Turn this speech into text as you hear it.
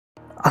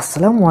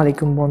আসসালামু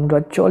আলাইকুম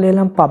বন্ধুরা, চলে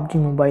এলাম পাবজি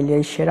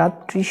মোবাইলের সেরা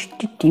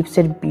 30টি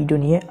টিপসের ভিডিও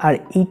নিয়ে। আর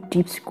এই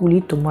টিপসগুলি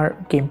তোমার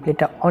গেম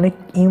প্লেটা অনেক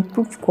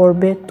ইমপ্রুভ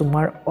করবে,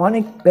 তোমার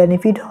অনেক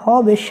বেনিফিট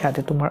হবে,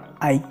 সাথে তোমার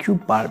আইকিউ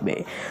বাড়বে।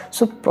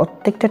 সো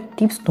প্রত্যেকটা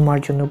টিপস তোমার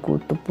জন্য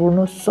গুরুত্বপূর্ণ।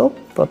 সো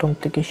প্রথম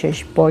থেকে শেষ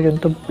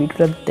পর্যন্ত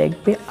ভিডিওটা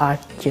দেখবে, আর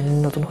চ্যানেল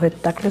নতুন হয়ে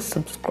থাকলে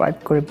সাবস্ক্রাইব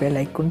করে বেল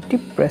আইকনটি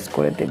প্রেস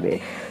করে দেবে।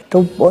 তো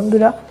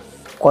বন্ধুরা,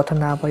 কথা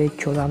না বাড়িয়ে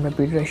চলো আমরা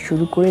ভিডিওটা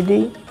শুরু করে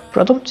দিই।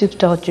 প্রথম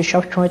টিপসটা হচ্ছে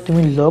সবসময়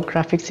তুমি লো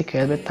গ্রাফিক্সে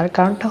খেলবে। তার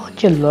কারণটা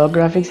হচ্ছে লো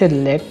গ্রাফিক্সের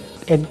ল্যাগ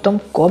একদম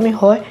কমই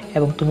হয়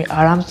এবং তুমি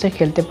আরামসে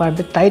খেলতে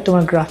পারবে। তাই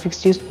তোমার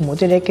গ্রাফিক্সটি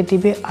স্মুথে রেখে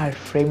দিবে আর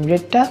ফ্রেম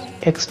রেটটা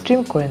এক্সট্রিম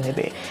করে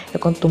নেবে।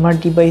 এখন তোমার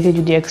ডিভাইসে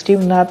যদি এক্সট্রিম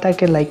না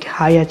থাকে, লাইক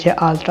হাই আছে,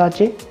 আলট্রা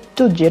আছে,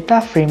 তো যেটা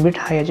ফ্রেম রেট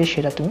হাই আছে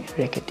সেটা তুমি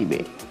রেখে দিবে।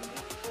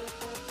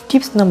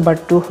 টিপস নাম্বার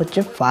 2 হচ্ছে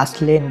ফাস্ট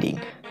ল্যান্ডিং।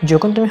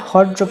 যখন তুমি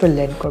হট ড্রপে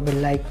ল্যান্ড করবে,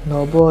 লাইক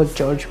নব,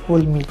 জর্জপুল,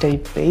 মিলিটারি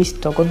বেস,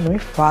 তখন তুমি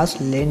ফাস্ট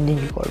ল্যান্ডিং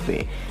করবে।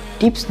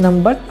 Tips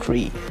number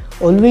 3,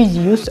 always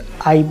use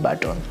I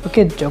button.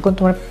 ওকে, যখন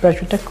তোমার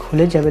প্যারাশুটটা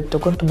খুলে যাবে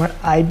তখন তোমার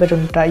আই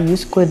বাটনটা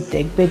ইউজ করে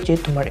দেখবে যে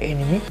তোমার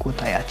এনিমি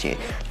কোথায় আছে।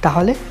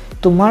 তাহলে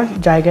তোমার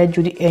জায়গায়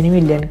যদি এনিমি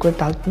ল্যান্ড করে,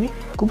 তাহলে তুমি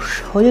খুব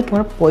সহজে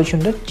তোমার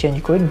পজিশনটা চেঞ্জ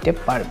করে নিতে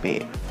পারবে।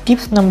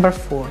 টিপস নাম্বার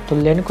 4, তো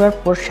ল্যান্ড করার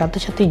পর সাথে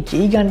সাথে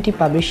যেই গানটি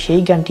পাবে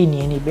সেই গানটি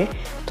নিয়ে নিবে।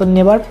 তো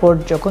নেবার পর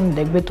যখন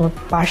দেখবে তোমার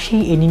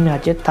পাশেই এনিমি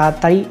আছে,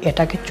 তাড়াতাড়ি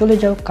অ্যাটাকে চলে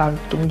যাও, কারণ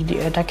তুমি যদি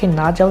অ্যাটাকে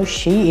না যাও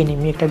সেই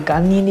এনিমি একটা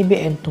গান নিয়ে নিবে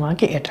এন্ড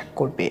তোমাকে অ্যাটাক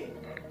করবে।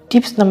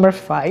 টিপস নাম্বার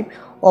 5,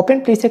 ওপেন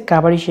প্লেসে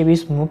কাভার হিসেবে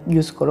স্মোক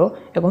ইউজ করো।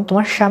 এখন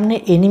তোমার সামনে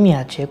এনিমি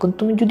আছে, এখন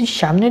তুমি যদি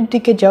সামনের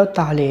দিকে যাও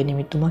তাহলে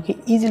এনিমি তোমাকে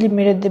ইজিলি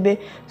মেরে দেবে।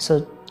 সো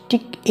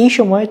ঠিক এই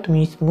সময় তুমি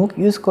স্মোক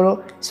ইউজ করো,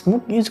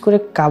 স্মোক ইউজ করে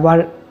কাভার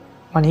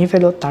বানিয়ে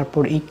ফেলো,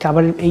 তারপর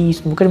এই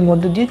স্মোকের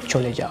মধ্যে দিয়ে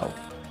চলে যাও।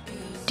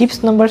 টিপস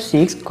নাম্বার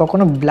 6,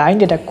 কখনো ব্লাইন্ড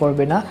অ্যাটাক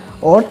করবে না,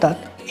 অর্থাৎ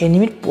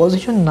এনিমির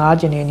পজিশন না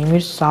জেনে,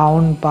 এনিমির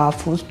সাউন্ড বা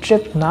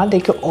ফুটস্টেপ না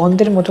দেখে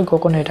অন্ধের মতো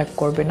কখনো অ্যাটাক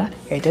করবে না।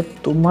 এতে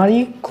তোমারই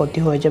ক্ষতি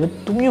হয়ে যাবে,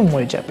 তুমিও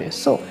মরে যাবে।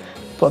 সো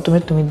প্রথমে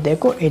তুমি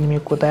দেখো এনিমি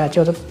কোথায় আছে,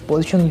 অর্থাৎ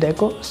পজিশন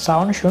দেখো,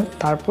 সাউন্ড শুন,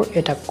 তারপর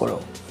অ্যাটাক করো।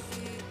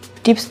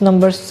 টিপস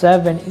নাম্বার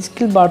 7,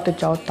 স্কিল বাড়তে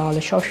চাও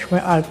তাহলে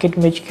সবসময় আর্কেড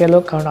ম্যাচ খেলো,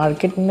 কারণ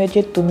আর্কেড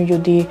ম্যাচে তুমি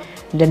যদি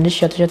ল্যান্ডের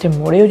সাথে সাথে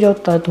মরেও যাও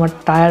তাহলে তোমার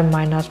টায়ার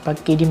মাইনাস বা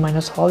কেডি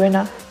মাইনাস হবে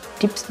না।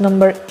 Tips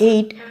number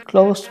 8,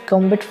 close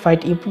combat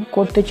fight improve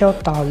করতে চাও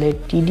তাহলে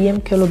টিডিএম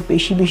খেলো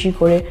বেশি বেশি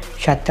করে,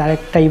 সাথে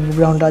আরেকটা ইমপ্রুভ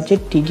গ্রাউন্ড আছে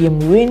টিডিএম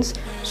উইন্স।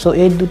 সো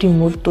এই দুটি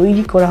মোড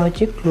তৈরি করা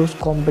হয়েছে ক্লোজ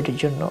কমব্যাটের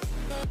জন্য।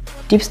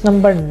 Tips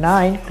number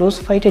 9, close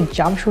ফাইটে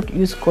jump shot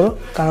use করো,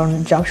 কারণ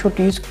জাম্প শট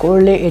ইউজ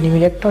করলে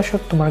এনিমির একটা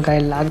শট তোমার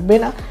গায়ে লাগবে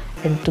না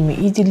এন্ড তুমি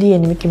ইজিলি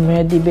এনিমিকে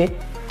মেরে দিবে।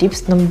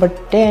 টিপস নাম্বার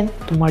 10,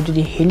 তোমার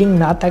যদি হিলিং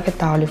না থাকে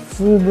তাহলে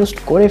ফুল বুস্ট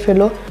করে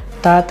ফেলো,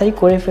 তাড়াতাড়ি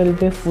করে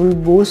ফেলবে ফুল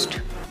বুস্ট।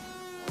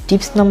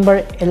 টিপস নাম্বার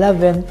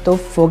 11, তো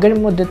ফগের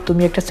মধ্যে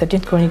তুমি একটা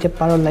সেটিংস করে নিতে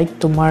পারো, লাইক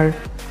তোমার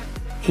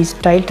এই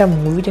স্টাইলটা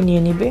মুভিতে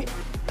নিয়ে নিবে।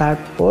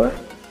 তারপর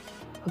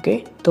ওকে,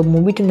 তো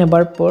মুভিতে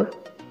নেবার পর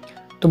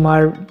তোমার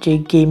যে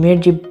গেমের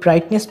যে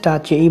ব্রাইটনেসটা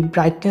আছে এই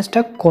ব্রাইটনেসটা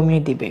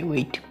কমিয়ে দিবে।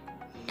 ওয়েট,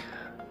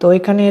 তো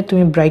এখানে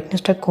তুমি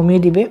ব্রাইটনেসটা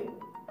কমিয়ে দিবে,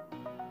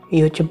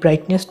 এই হচ্ছে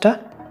ব্রাইটনেসটা।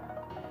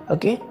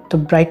 ওকে, তো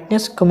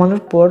ব্রাইটনেস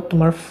কমানোর পর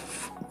তোমার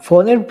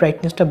ফোনের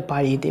ব্রাইটনেসটা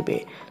বাড়িয়ে দেবে।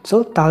 সো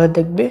তাহলে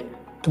দেখবে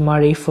তোমার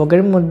এই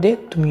ফগের মধ্যে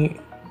তুমি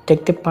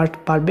দেখতে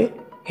পারবে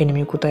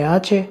এনিমি কোথায়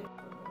আছে।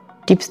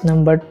 টিপস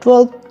নাম্বার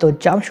 12, তো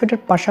জাম্প শটের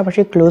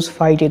পাশাপাশি ক্লোজ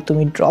ফাইটে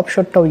তুমি ড্রপ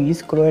শটটাও ইউজ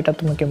করো, এটা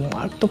তোমাকে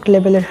মারাত্মক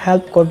লেভেলের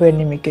হেল্প করবে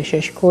এনিমিকে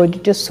শেষ করে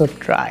দিতে। So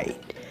try.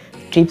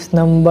 Tips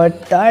number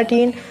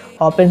 13,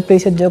 open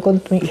প্লেসে যখন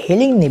তুমি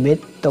হিলিং নেবে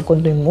তখন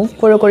তুমি মুভ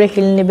করে করে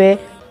হিল নেবে।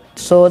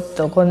 সো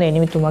তখন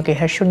এনিমি তোমাকে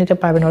হেডশট নিতে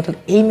পারবে না, অর্থাৎ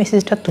এই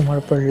মেসেজটা তোমার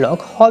উপর লক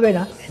হবে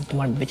না,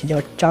 তোমার বেঁচে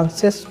যাওয়ার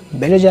চান্সেস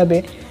বেড়ে যাবে।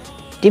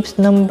 টিপস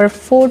নাম্বার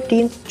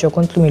 14,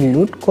 যখন তুমি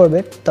লুট করবে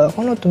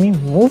তখনও তুমি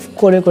মুভ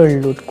করে করে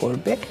লুট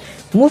করবে।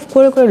 মুভ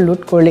করে করে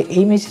লুট করলে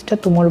এই মেসেজটা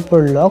তোমার উপর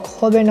লক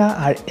হবে না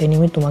আর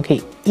এনিমি তোমাকে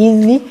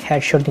ইজিলি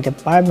হেডশট দিতে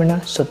পারবে না,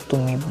 সো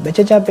তুমি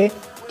বেঁচে যাবে।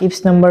 টিপস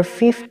নাম্বার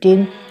 15,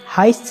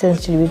 হাই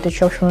সেন্সিটিভিটিতে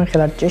সবসময়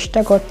খেলার চেষ্টা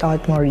কর, তাহলে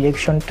তোমার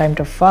রিঅ্যাকশন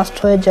টাইমটা ফাস্ট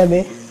হয়ে যাবে।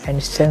 অ্যান্ড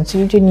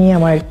সেন্সিটিভিটি নিয়ে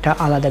আমার একটা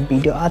আলাদা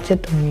ভিডিও আছে,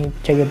 তুমি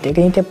চাইলে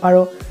দেখে নিতে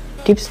পারো।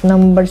 টিপস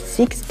নাম্বার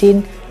 16,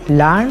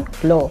 লার্ন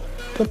ক্লো।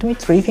 তো তুমি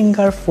 3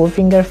 ফিঙ্গার, 4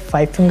 ফিঙ্গার,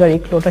 5 ফিঙ্গার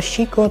এই ক্লোটা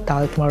শিখো,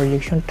 তাহলে তোমার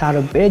রিঅ্যাকশনটা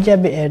আরও বেড়ে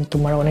যাবে অ্যান্ড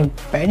তোমার অনেক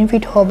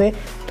বেনিফিট হবে।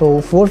 তো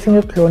 4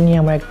 ফিঙ্গার ক্লো নিয়ে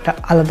আমার একটা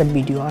আলাদা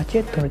ভিডিও আছে,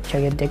 তুমি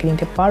চাইলে দেখে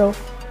নিতে পারো।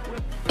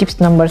 টিপস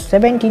নাম্বার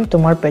 17,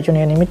 তোমার পেছনে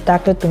এনিমি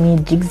থাকলে তুমি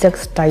জিগজ্যাগ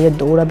স্টাইলে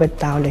দৌড়াবে,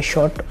 তাহলে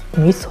শট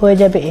মিস হয়ে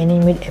যাবে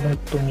এনিমির এবং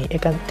তুমি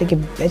এখান থেকে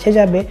বেঁচে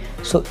যাবে।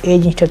 সো এই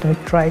জিনিসটা তুমি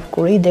ট্রাই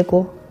করেই দেখো,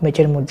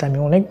 ম্যাচের মধ্যে আমি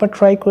অনেকবার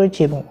ট্রাই করেছি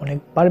এবং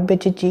অনেকবার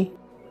বেঁচেছি।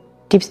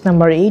 টিপস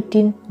নাম্বার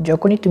 18,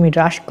 যখনই তুমি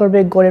রাশ করবে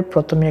গড়ে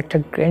প্রথমে একটা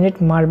গ্রেনেড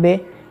মারবে,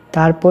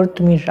 তারপর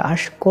তুমি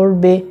রাশ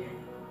করবে।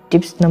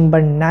 টিপস নাম্বার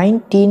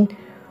 19,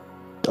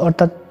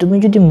 অর্থাৎ তুমি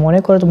যদি মনে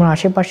করো তোমার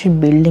আশেপাশের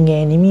বিল্ডিংয়ে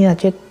এনিমি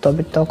আছে,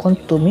 তবে তখন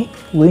তুমি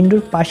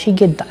উইন্ডোর পাশে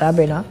গিয়ে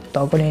দাঁড়াবে না,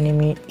 তখন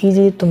এনিমি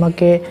ইজিলি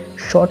তোমাকে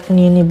শট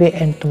নিয়ে নেবে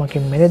অ্যান্ড তোমাকে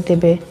মেরে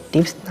দেবে।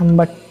 Tips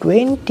number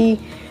 20,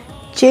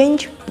 change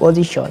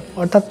position.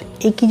 অর্থাৎ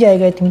একই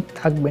জায়গায় তুমি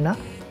থাকবে না,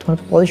 তোমার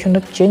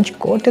পজিশনটা চেঞ্জ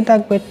করতে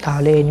থাকবে,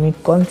 তাহলে এনিমি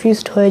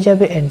কনফিউজড হয়ে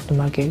যাবে অ্যান্ড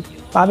তোমাকে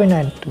পাবে না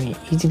অ্যান্ড তুমি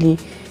ইজিলি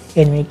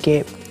এনিমিকে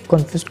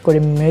কনফিউজ করে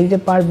মেরে দিতে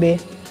পারবে।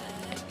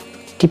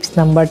 টিপস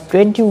নাম্বার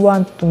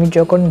 21, তুমি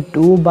যখন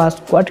ডু বা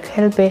স্কোয়াড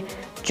খেলবে,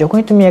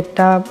 যখনই তুমি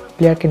একটা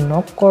প্লেয়ারকে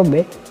নক করবে,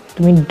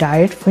 তুমি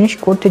ডাইরেক্ট ফিনিশ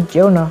করতে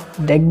যেও না।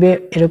 দেখবে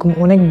এরকম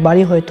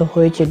অনেকবারই হয়তো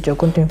হয়েছে,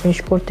 যখন তুমি ফিনিশ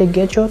করতে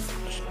গেছো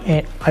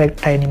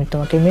আরেকটা এনিমি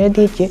তোমাকে মেরে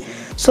দিয়েছে।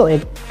 সো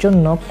একজন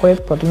নক করে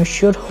প্রথমে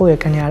শিওর হো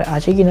এখানে আর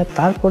আছে কিনা,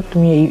 তারপর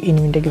তুমি এই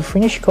এনিমিটাকে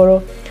ফিনিশ করো।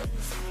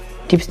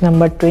 টিপস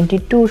নাম্বার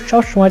 22,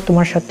 সবসময়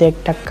তোমার সাথে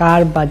একটা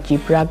কার বা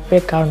জিপ রাখবে,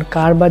 কারণ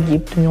কার বা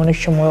জিপ তুমি অনেক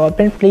সময়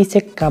ওপেন প্লেসে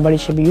কাভার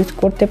হিসেবে ইউজ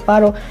করতে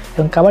পারো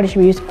এবং কাভার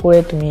হিসেবে ইউজ করে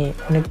তুমি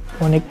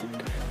অনেক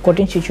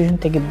কঠিন সিচুয়েশন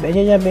থেকে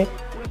বেঁচে যাবে।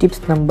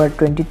 টিপস নাম্বার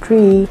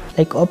 23,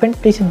 লাইক ওপেন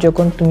প্লেসে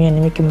যখন তুমি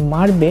এনিমিকে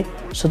মারবে,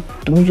 সো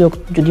তুমি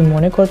যদি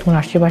মনে করো তোমার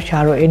আশেপাশে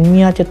আরও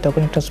এনিমি আছে,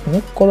 তখন একটা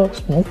স্মোক করো,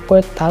 স্মোক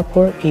করে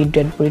তারপর এই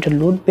ডেড বডিটা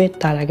লুটবে,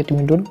 তার আগে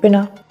তুমি লুটবে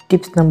না।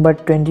 টিপস নাম্বার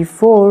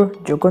 24,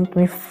 যখন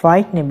তুমি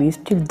ফাইট নেবে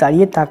স্টিল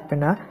দাঁড়িয়ে থাকবে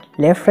না,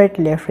 লেফট রাইট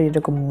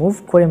এরকম মুভ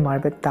করে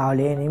মারবে,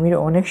 তাহলে এনিমির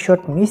অনেক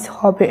শট মিস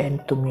হবে অ্যান্ড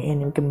তুমি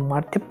এনিমিকে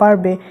মারতে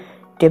পারবে।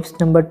 টিপস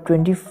নাম্বার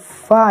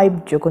 25,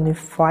 যখন তুমি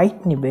ফাইট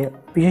নেবে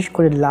বিশেষ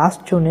করে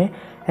লাস্ট জোনে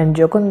অ্যান্ড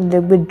যখন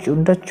দেখবে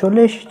জোনটা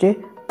চলে এসেছে,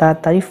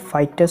 তাড়াতাড়ি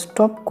ফাইটটা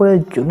স্টপ করে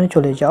জোনে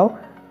চলে যাও।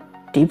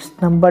 টিপস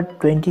নাম্বার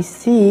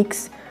 26,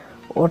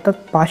 অর্থাৎ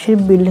পাশের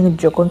বিল্ডিংয়ে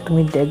যখন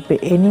তুমি দেখবে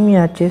এনিমি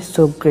আছে,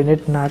 সো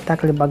গ্রেনেড না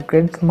থাকলে বা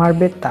গ্রেনেড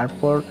মারবে,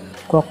 তারপর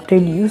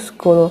ককটেল ইউজ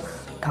করো,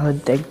 তাহলে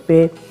দেখবে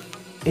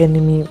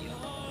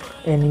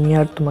এনিমি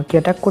আর তোমাকে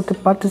অ্যাটাক করতে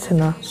পারতেছে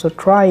না। So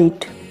try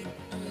it.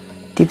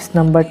 Tips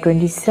number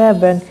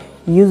 27,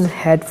 use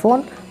headphone.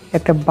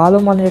 একটা ভালো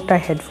মানের একটা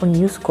হেডফোন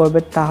ইউজ করবে,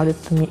 তাহলে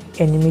তুমি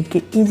এনিমিকে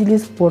ইজিলি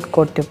স্পট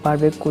করতে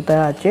পারবে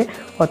কোথায় আছে,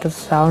 অর্থাৎ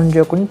সাউন্ড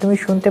যখনই তুমি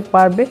শুনতে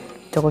পারবে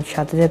তখন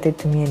সাথে সাথে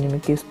তুমি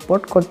এনিমিকে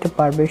স্পট করতে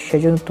পারবে,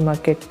 সেজন্য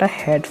তোমাকে একটা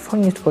হেডফোন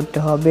ইউজ করতে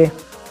হবে।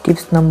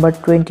 টিপস নাম্বার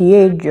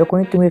 28,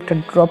 যখনই তুমি একটা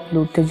ড্রপ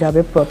লুটতে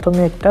যাবে,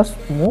 প্রথমে একটা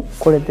স্মোক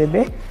করে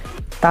দেবে,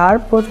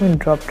 তারপর তুমি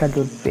ড্রপটা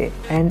লুটবে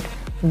অ্যান্ড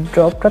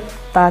ড্রপটা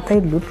তাড়াতাড়ি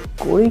লুট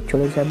করেই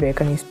চলে যাবে,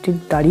 এখানে স্টিল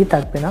দাঁড়িয়ে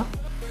থাকবে না।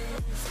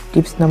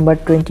 টিপস নাম্বার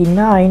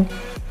 29,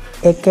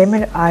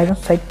 একেমের আয়রন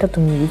সাইটটা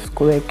তুমি ইউজ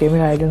করো।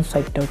 একেমের আয়রন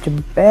সাইটটা হচ্ছে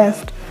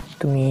বেস্ট।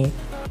 তুমি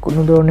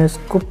কোনো ধরনের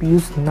স্কোপ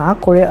ইউজ না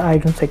করে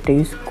আয়রন সাইটটা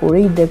ইউজ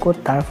করেই দেখো,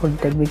 তারপর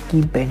দেখবে কি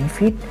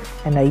বেনিফিট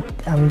অ্যান্ড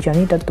আমি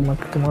জানি এটা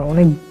তোমার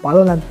অনেক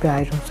ভালো লাগবে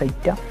আয়রন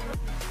সাইটটা।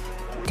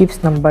 টিপস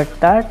নাম্বার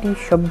 30,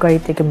 সব গাড়ি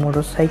থেকে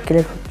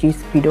মোটরসাইকেলের হচ্ছে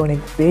স্পিড অনেক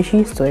বেশি,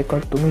 সো এখন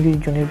তুমি যদি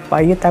জনের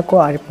বাইরে থাকো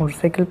আর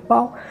মোটরসাইকেল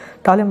পাও,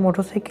 তাহলে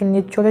মোটরসাইকেল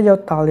নিয়ে চলে যাও,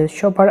 তাহলে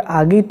সবার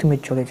আগেই তুমি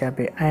চলে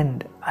যাবে। অ্যান্ড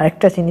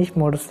আরেকটা জিনিস,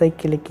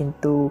 মোটরসাইকেলে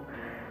কিন্তু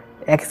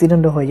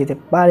অ্যাক্সিডেন্টও হয়ে যেতে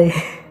পারে।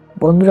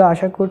 বন্ধুরা,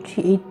 আশা করছি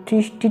এই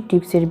 30টি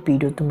টিপসের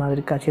ভিডিও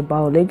তোমাদের কাছে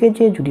ভালো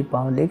লেগেছে। যদি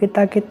ভালো লেগে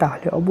থাকে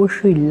তাহলে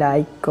অবশ্যই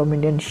লাইক,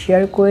 কমেন্ট অ্যান্ড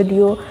শেয়ার করে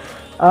দিও,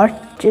 আর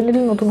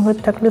চ্যানেলে নতুন হয়ে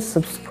থাকলে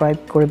সাবস্ক্রাইব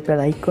করে বেল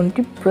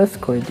আইকনটি প্রেস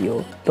করে দিও।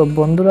 তো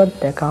বন্ধুরা,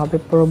 দেখা হবে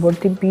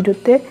পরবর্তী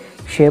ভিডিওতে।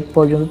 সে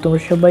পর্যন্ত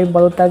তোমরা সবাই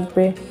ভালো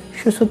থাকবে,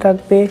 সুস্থ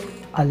থাকবে।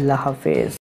 আল্লাহ হাফেজ।